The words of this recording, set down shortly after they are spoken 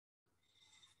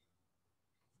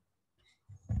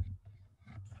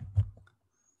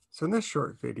So in this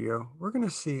short video, we're going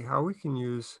to see how we can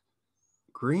use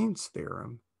Green's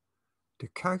theorem to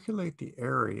calculate the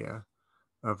area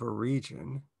of a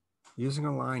region using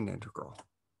a line integral.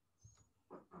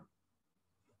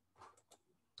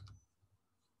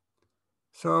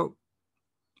 So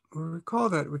we recall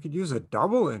that we could use a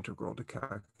double integral to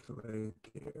calculate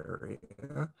the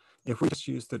area if we just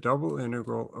use the double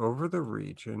integral over the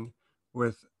region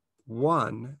with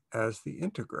 1 as the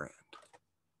integrand.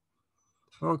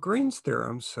 Well, Green's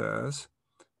theorem says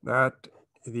that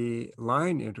the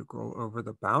line integral over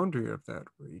the boundary of that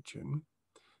region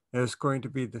is going to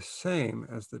be the same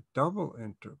as the double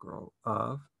integral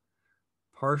of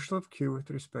partial of q with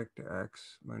respect to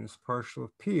x minus partial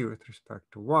of p with respect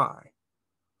to y.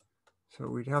 So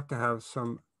we'd have to have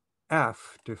some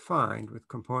f defined with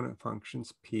component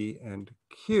functions p and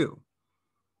q.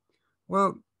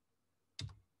 Well,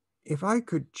 if I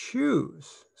could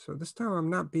choose, so this time I'm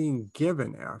not being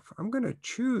given f, I'm going to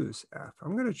choose f.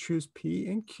 I'm going to choose p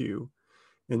and q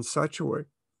in such a way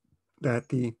that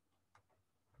the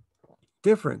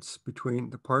difference between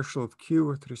the partial of q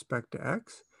with respect to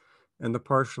x and the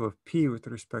partial of p with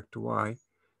respect to y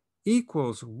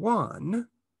equals 1,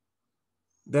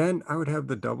 then I would have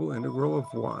the double integral of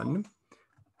 1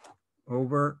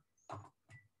 over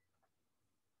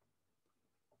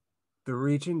the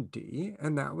region D,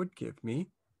 and that would give me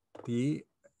the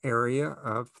area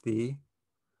of the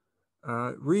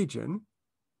region.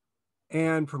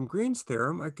 And from Green's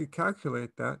theorem, I could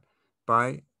calculate that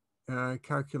by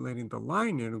calculating the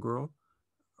line integral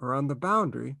around the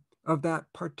boundary of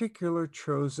that particular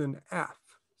chosen f.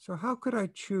 So how could I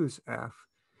choose f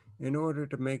in order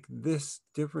to make this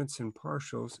difference in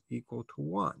partials equal to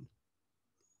 1?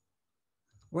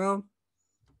 Well,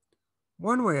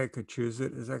 one way I could choose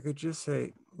it is I could just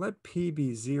say, let p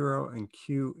be 0 and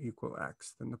q equal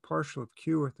x. Then the partial of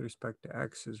q with respect to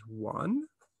x is 1.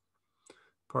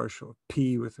 Partial of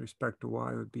p with respect to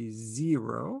y would be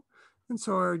 0. And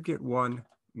so I would get 1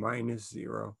 minus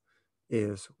 0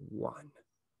 is 1.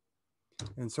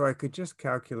 And so I could just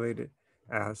calculate it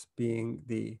as being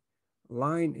the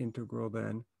line integral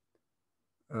then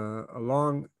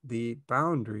along the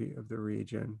boundary of the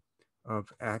region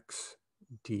of x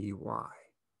dy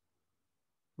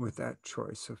with that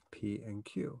choice of p and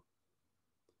q.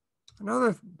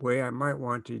 Another way I might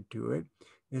want to do it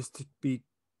is to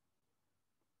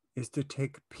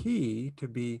take p to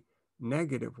be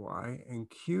negative y and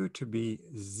q to be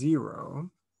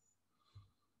 0.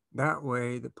 That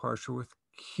way the partial with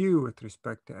q with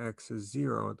respect to x is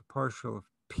 0. The partial of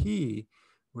p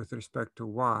with respect to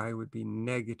y would be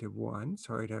negative 1.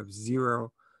 So I'd have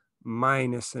 0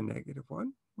 minus a negative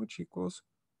 1, which equals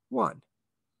 1.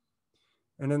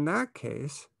 And in that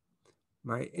case,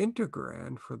 my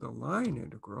integrand for the line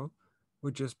integral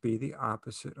would just be the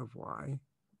opposite of y,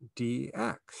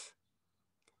 dx.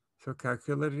 So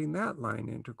calculating that line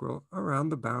integral around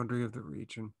the boundary of the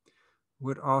region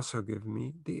would also give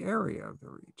me the area of the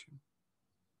region.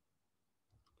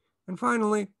 And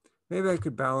finally, maybe I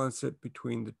could balance it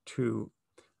between the two.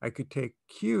 I could take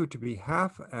q to be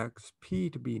half x, p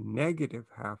to be negative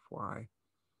half y.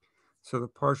 So the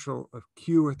partial of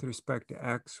q with respect to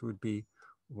x would be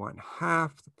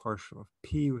 1/2. The partial of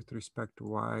p with respect to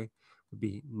y would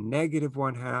be negative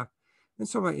 1/2. And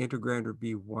so my integrand would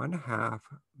be 1/2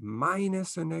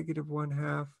 minus a negative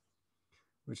 1/2,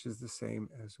 which is the same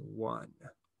as 1.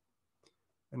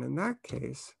 And in that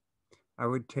case, I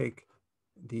would take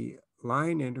the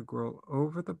line integral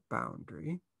over the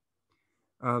boundary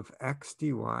of x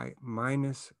dy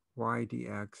minus y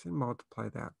dx and multiply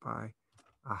that by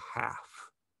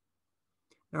 1/2.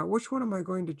 Now, which one am I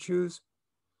going to choose?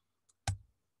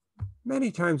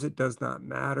 Many times it does not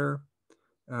matter.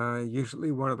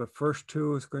 Usually one of the first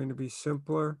two is going to be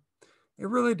simpler. It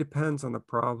really depends on the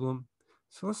problem.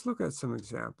 So let's look at some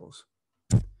examples.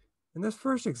 In this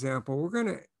first example, we're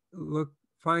going to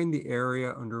find the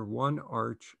area under one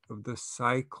arch of the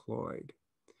cycloid.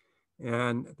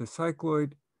 And the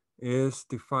cycloid is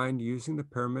defined using the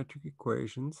parametric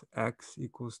equations x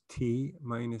equals t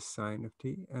minus sine of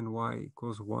t and y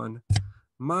equals 1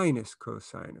 minus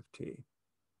cosine of t.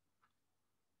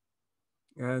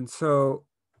 And so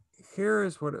here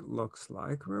is what it looks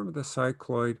like. Remember, the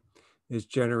cycloid is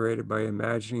generated by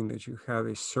imagining that you have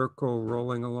a circle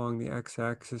rolling along the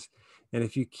x-axis. And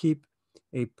if you keep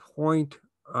a point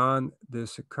on the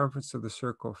circumference of the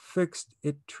circle fixed,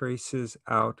 it traces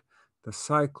out the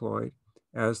cycloid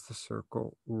as the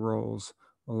circle rolls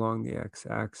along the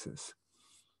x-axis.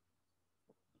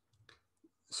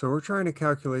 So we're trying to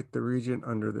calculate the region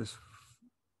under this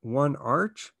one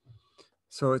arch.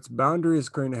 So its boundary is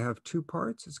going to have two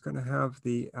parts. It's going to have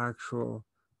the actual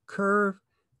curve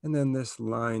and then this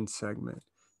line segment.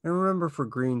 And remember, for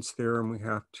Green's theorem, we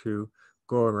have to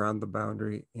go around the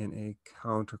boundary in a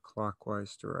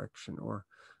counterclockwise direction, or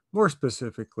more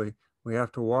specifically, we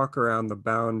have to walk around the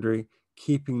boundary,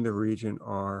 keeping the region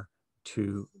R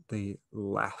to the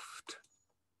left.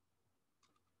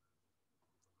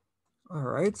 All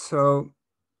right, so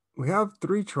we have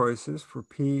three choices for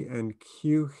P and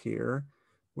Q here,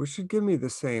 which should give me the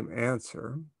same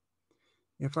answer.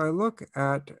 If I look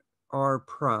at R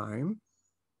prime,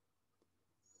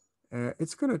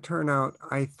 it's going to turn out,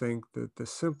 I think, that the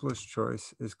simplest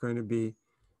choice is going to be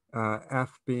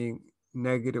F being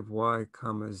negative y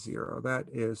comma 0. That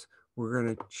is, we're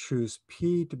going to choose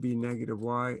P to be negative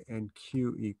y and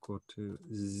Q equal to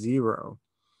 0.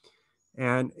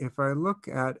 And if I look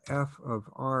at F of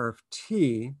R of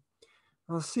t,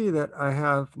 I'll see that I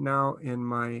have now in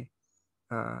my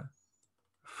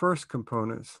first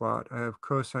component slot, I have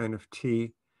cosine of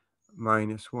t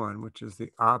minus 1, which is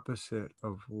the opposite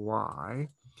of y,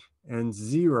 and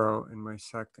 0 in my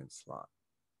second slot.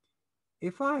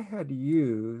 If I had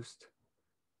used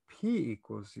p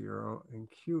equals 0 and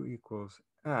q equals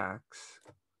x,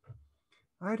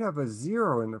 I'd have a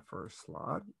 0 in the first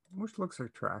slot, which looks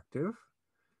attractive.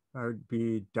 I would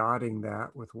be dotting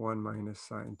that with 1 minus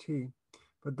sine t.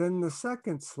 But then the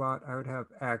second slot, I would have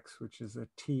x, which is a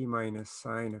t minus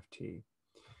sine of t.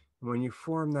 And when you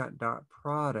form that dot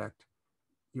product,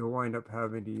 you'll wind up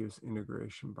having to use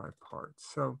integration by parts.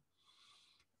 So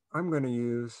I'm going to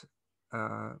use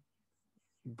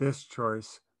this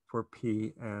choice for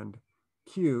P and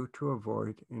Q to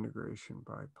avoid integration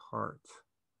by parts.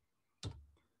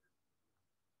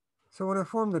 So when I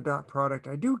form the dot product,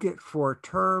 I do get 4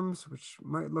 terms, which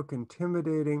might look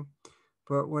intimidating,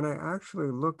 but when I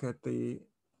actually look at the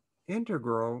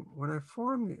integral, when I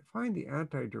find the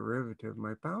antiderivative,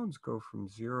 my bounds go from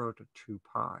 0 to 2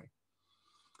 pi.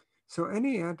 So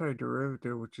any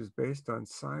antiderivative which is based on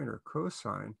sine or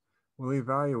cosine will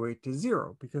evaluate to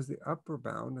 0, because the upper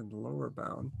bound and the lower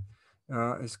bound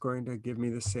is going to give me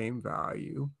the same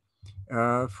value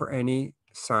for any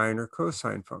sine or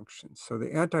cosine function. So the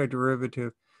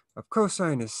antiderivative of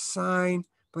cosine is sine,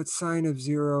 but sine of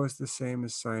 0 is the same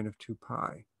as sine of 2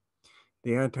 pi.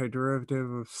 The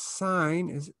antiderivative of sine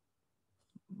is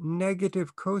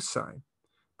negative cosine,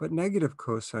 but negative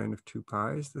cosine of 2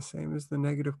 pi is the same as the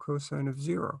negative cosine of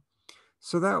 0.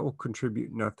 So that will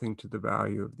contribute nothing to the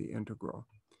value of the integral.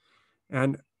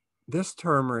 And this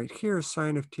term right here,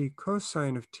 sine of t,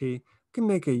 cosine of t, can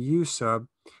make a u sub,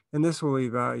 and this will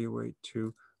evaluate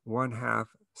to 1/2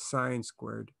 sine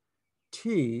squared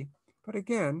t. But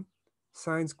again,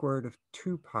 sine squared of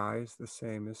 2 pi is the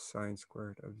same as sine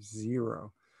squared of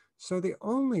 0. So the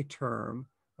only term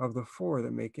of the 4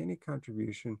 that make any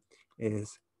contribution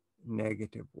is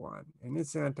negative 1. And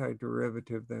its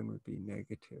antiderivative then would be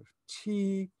negative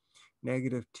t.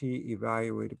 Negative t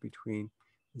evaluated between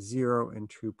 0 and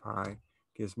 2 pi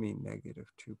gives me negative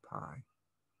 2 pi.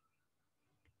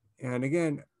 And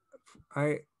again,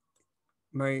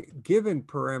 my given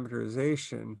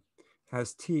parameterization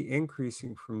has t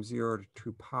increasing from 0 to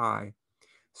 2 pi.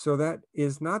 So that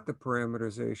is not the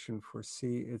parameterization for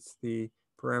c, it's the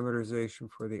parameterization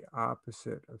for the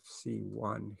opposite of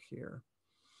c1 here.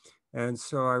 And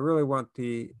so I really want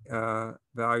the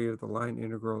value of the line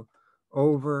integral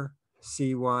over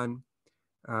c1.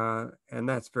 And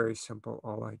that's very simple.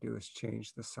 All I do is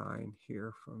change the sign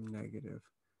here from negative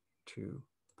to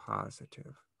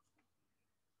positive.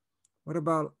 What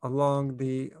about along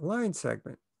the line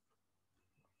segment?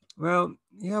 Well,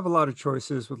 you have a lot of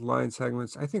choices with line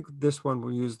segments. I think this one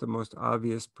will use the most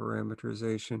obvious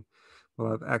parameterization.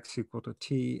 We'll have x equal to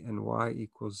t and y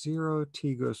equals 0.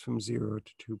 T goes from 0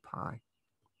 to 2 pi.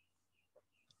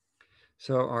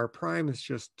 So our prime is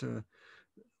just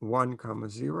 1 comma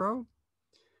 0.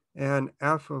 And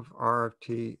f of r of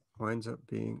t winds up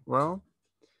being, well,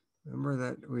 remember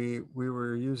that we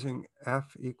were using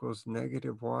f equals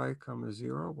negative y comma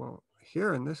 0. Well,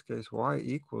 here in this case, y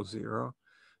equals 0.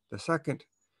 The second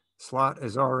slot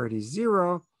is already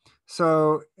 0.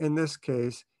 So in this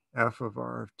case, f of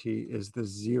r of t is the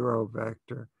 0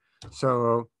 vector.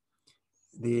 So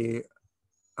the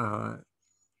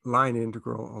line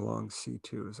integral along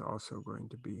C2 is also going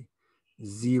to be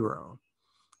 0.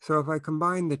 So if I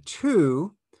combine the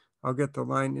two, I'll get the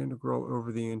line integral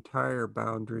over the entire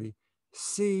boundary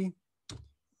C,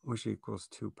 which equals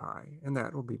 2 pi. And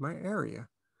that will be my area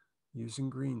using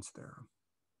Green's theorem.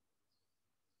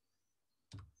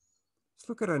 Let's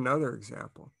look at another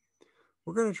example.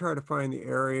 We're going to try to find the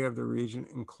area of the region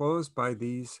enclosed by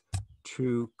these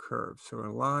two curves. So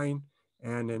a line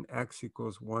and an x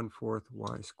equals 1/4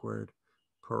 y squared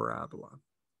parabola.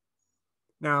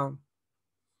 Now,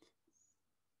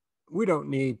 we don't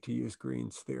need to use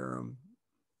Green's theorem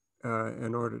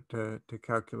in order to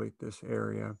calculate this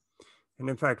area. And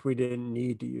in fact, we didn't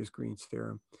need to use Green's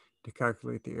theorem to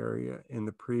calculate the area in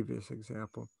the previous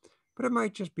example. But it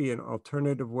might just be an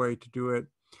alternative way to do it,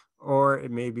 or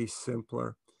it may be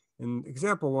simpler. In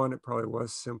example 1, it probably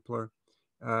was simpler.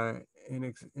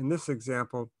 In this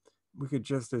example, we could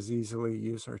just as easily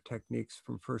use our techniques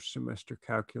from first semester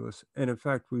calculus. And in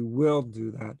fact, we will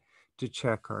do that to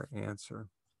check our answer.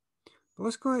 But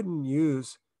let's go ahead and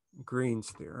use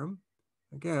Green's theorem.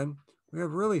 Again, we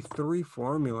have really 3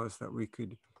 formulas that we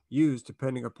could use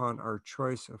depending upon our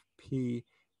choice of P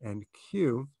and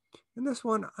Q. In this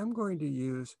one, I'm going to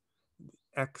use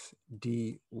x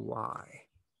dy.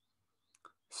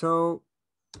 So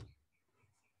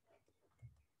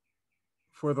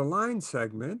for the line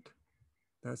segment,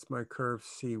 that's my curve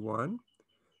C1,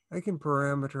 I can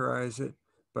parameterize it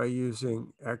by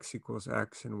using x equals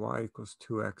x and y equals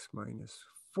 2x minus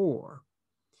 4.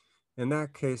 In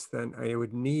that case, then I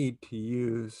would need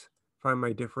to find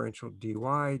my differential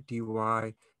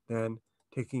dy, then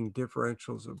taking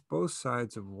differentials of both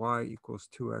sides of y equals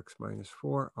 2x minus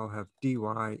 4, I'll have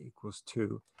dy equals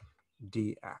 2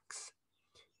 dx.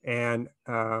 And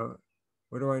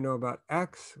what do I know about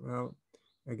x? Well,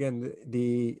 again,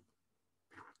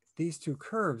 these two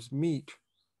curves meet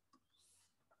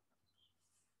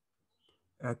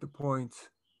at the points,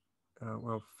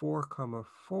 4,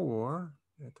 4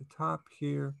 at the top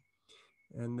here,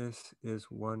 and this is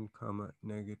 1,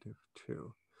 negative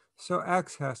 2. So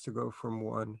x has to go from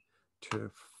 1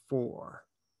 to 4.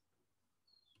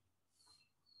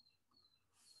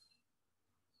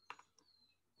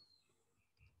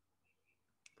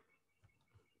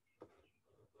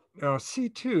 Now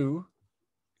C2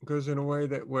 goes in a way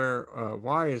that where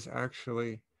y is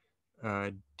actually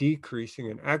decreasing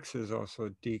and x is also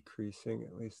decreasing,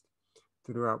 at least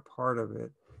throughout part of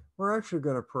it. We're actually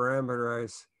going to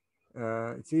parameterize,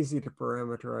 it's easy to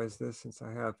parameterize this since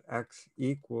I have x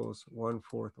equals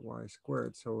 1/4 y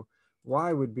squared. So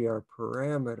y would be our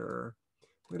parameter.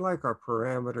 We like our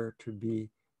parameter to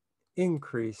be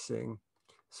increasing.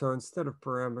 So instead of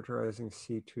parameterizing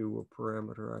C2, we'll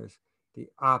parameterize the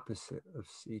opposite of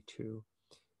C2,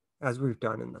 as we've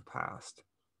done in the past.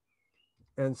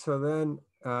 And so then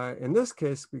in this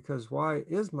case, because y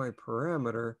is my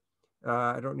parameter,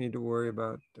 I don't need to worry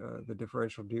about the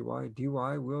differential dy.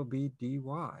 dy will be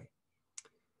dy.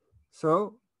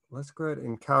 So let's go ahead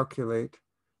and calculate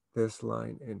this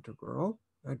line integral.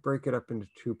 I'd break it up into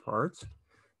 2 parts.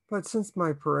 But since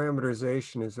my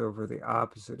parameterization is over the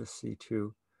opposite of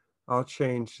C2, I'll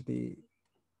change the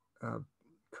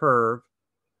curve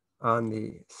on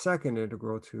the second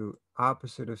integral to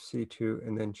opposite of C2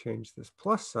 and then change this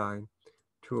plus sign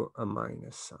to a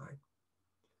minus sign.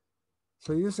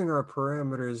 So using our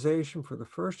parameterization for the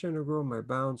first integral, my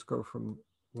bounds go from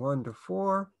 1 to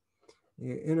 4.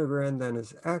 The integrand then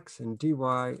is x, and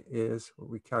dy is what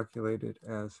we calculated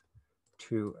as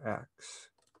 2x.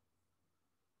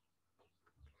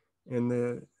 In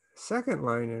the second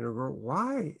line integral,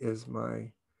 y is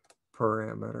my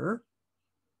parameter.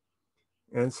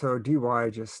 And so dy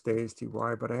just stays dy,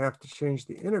 but I have to change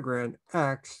the integrand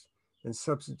x and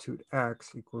substitute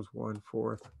x equals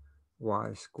 1/4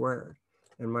 y squared.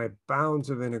 And my bounds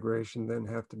of integration then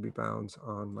have to be bounds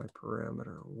on my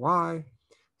parameter y.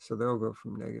 So they'll go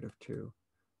from -2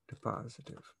 to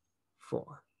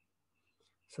 +4.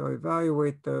 So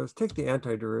evaluate those. Take the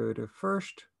antiderivative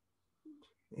first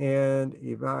and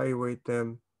evaluate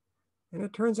them. And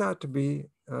it turns out to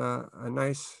be a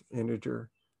nice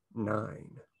integer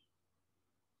 9.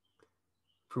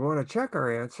 If we want to check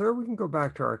our answer, we can go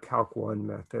back to our Calc 1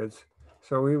 methods.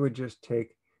 So we would just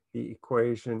take the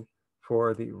equation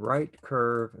for the right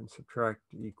curve and subtract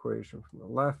the equation from the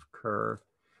left curve.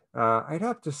 I'd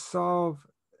have to solve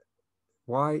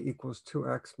y equals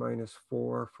 2x minus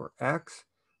 4 for x.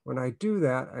 When I do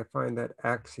that, I find that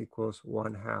x equals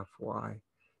 1/2 y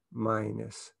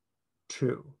minus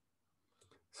 2.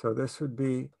 So this would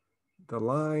be the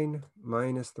line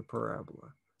minus the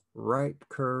parabola, right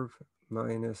curve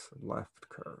minus left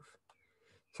curve.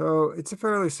 So it's a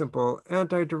fairly simple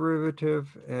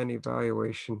antiderivative, and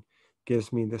evaluation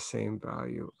gives me the same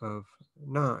value of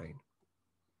 9.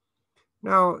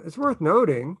 Now, it's worth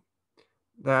noting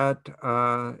that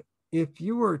if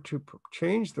you were to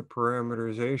change the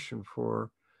parameterization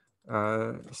for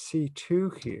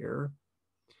C2 here,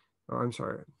 I'm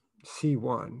sorry,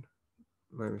 C1,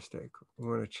 my mistake. We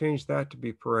want to change that to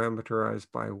be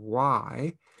parameterized by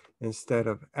y. instead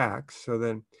of x. So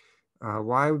then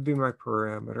y would be my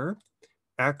parameter.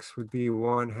 X would be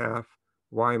 1/2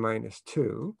 y minus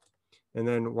 2. And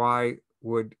then y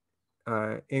would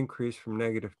increase from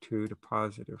 -2 to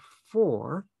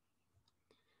 +4.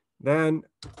 Then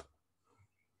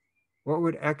what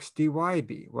would x dy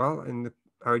be? Well,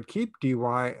 I would keep dy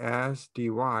as dy.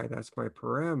 That's my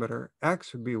parameter.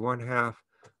 X would be 1/2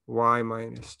 y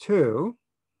minus 2.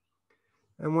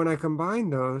 And when I combine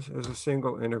those as a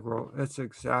single integral, it's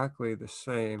exactly the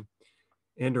same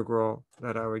integral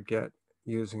that I would get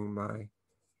using my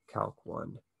Calc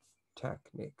 1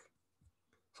 technique.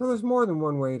 So there's more than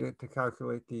one way to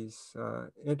calculate these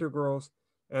integrals,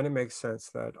 and it makes sense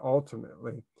that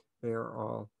ultimately they are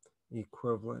all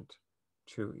equivalent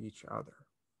to each other.